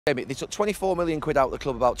They took 24 million quid out of the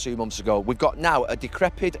club about 2 months ago. We've got now a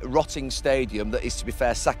decrepit, rotting stadium that is, to be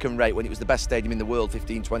fair, second rate when it was the best stadium in the world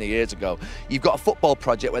 15, 20 years ago. You've got a football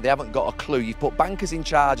project where they haven't got a clue. You've put bankers in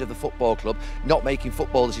charge of the football club, not making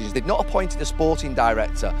football decisions. They've not appointed a sporting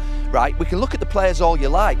director, right? We can look at the players all you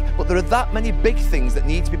like, but there are that many big things that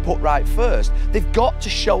need to be put right first. They've got to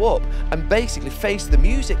show up and basically face the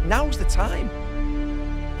music. Now's the time.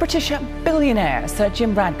 British billionaire Sir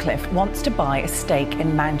Jim Ratcliffe wants to buy a stake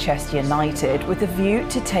in Manchester United with a view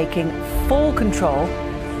to taking full control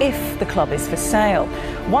if the club is for sale.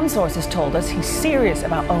 One source has told us he's serious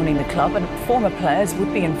about owning the club and former players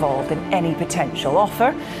would be involved in any potential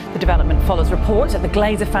offer. The development follows reports that the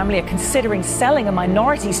Glazer family are considering selling a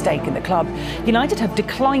minority stake in the club. United have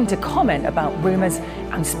declined to comment about rumours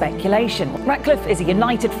and speculation. Ratcliffe is a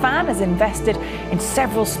United fan, has invested in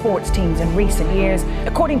several sports teams in recent years.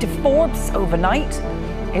 According to Forbes, overnight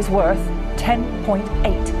is worth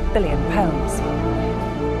 £10.8 billion.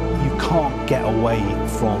 You can't get away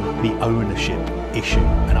from the ownership issue,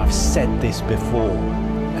 and I've said this before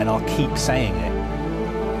and I'll keep saying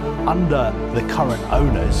it. Under the current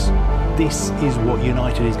owners, this is what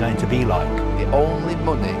United is going to be like. The only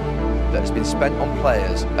money that has been spent on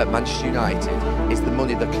players at Manchester United is the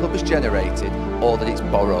money the club has generated or that it's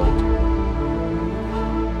borrowed.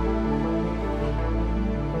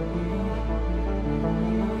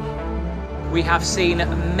 We have seen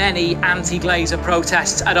many anti-Glazer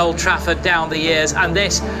protests at Old Trafford down the years, and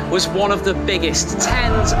this was one of the biggest.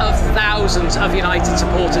 Tens of thousands of United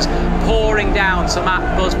supporters pouring down to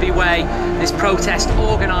Matt Busby Way. This protest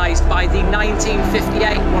organised by the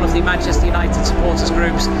 1958, one of the Manchester United supporters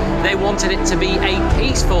groups. They wanted it to be a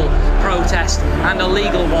peaceful protest and a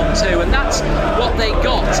legal one too, and that's what they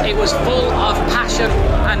got. It was full of passion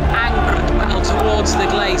and anger towards the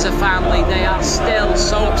Glazer family. They are still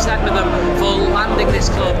so upset with them for landing this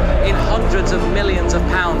club in hundreds of millions of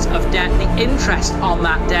pounds of debt. The interest on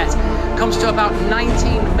that debt comes to about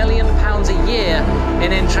 £19 million a year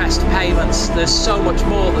in interest payments. There's so much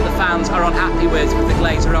more that the fans are unhappy with the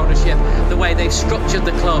Glazer ownership, the way they've structured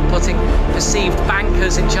the club, putting perceived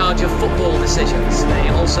bankers in charge of football decisions. They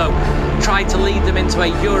also tried to lead them into a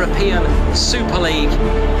European Super League,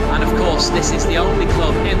 and of course this is the only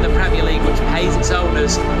club in the Premier League which pays its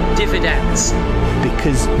owners dividends.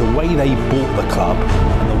 Because the way they bought the club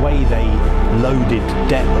and the way they loaded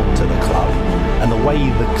debt onto the club and the way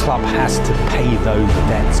the club has to pay those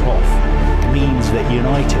debts off means that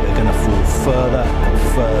United are going to fall further and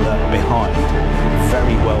further behind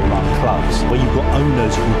very well-run clubs, where you've got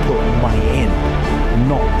owners who put money in,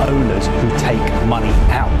 not owners who take money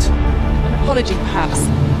out. An apology, perhaps.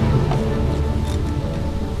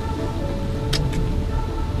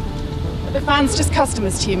 Are the fans just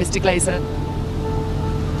customers to you, Mr. Glazer?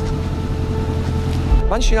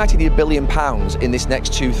 Manchester United need £1 billion in this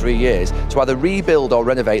next 2-3 years to either rebuild or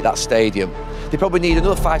renovate that stadium. They probably need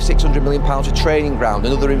another £500–600 million for training ground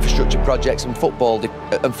and other infrastructure projects and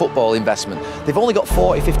football investment. They've only got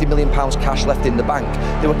 £40–50 million cash left in the bank.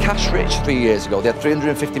 They were cash rich 3 years ago. They had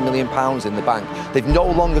 £350 million in the bank. They've no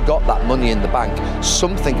longer got that money in the bank.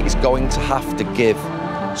 Something is going to have to give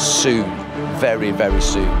soon, very, very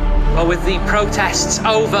soon. Well, with the protests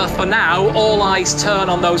over for now, all eyes turn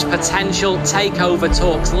on those potential takeover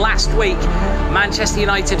talks. Last week, Manchester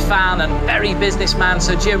United fan and very businessman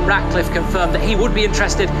Sir Jim Ratcliffe confirmed that he would be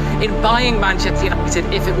interested in buying Manchester United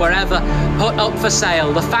if it were ever put up for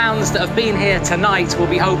sale. The fans that have been here tonight will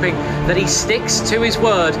be hoping that he sticks to his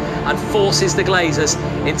word and forces the Glazers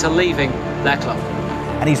into leaving their club.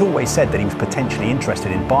 And he's always said that he was potentially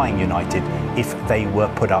interested in buying United if they were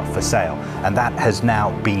put up for sale. And that has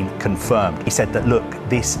now been confirmed. He said that, look,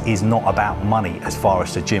 this is not about money as far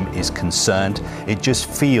as Sir Jim is concerned. It just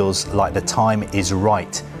feels like the time is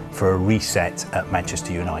right for a reset at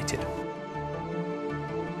Manchester United.